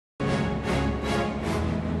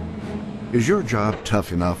Is your job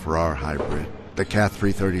tough enough for our hybrid, the Cat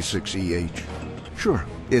 336EH? Sure,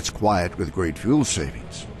 it's quiet with great fuel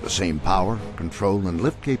savings. The same power, control, and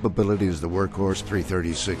lift capability as the workhorse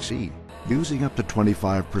 336E, using up to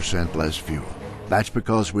 25% less fuel. That's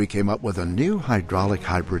because we came up with a new hydraulic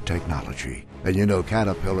hybrid technology. And you know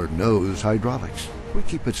Caterpillar knows hydraulics. We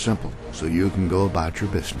keep it simple so you can go about your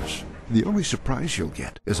business. The only surprise you'll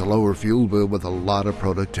get is a lower fuel bill with a lot of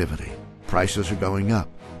productivity. Prices are going up,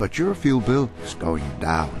 but your fuel bill is going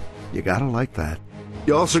down. You gotta like that.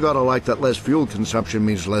 You also gotta like that less fuel consumption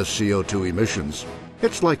means less CO2 emissions.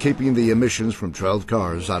 It's like keeping the emissions from 12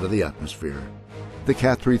 cars out of the atmosphere. The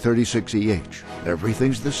Cat 336EH.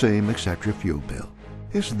 Everything's the same except your fuel bill.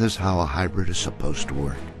 Isn't this how a hybrid is supposed to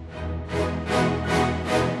work?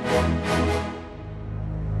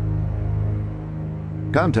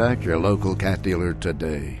 Contact your local Cat dealer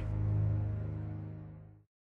today.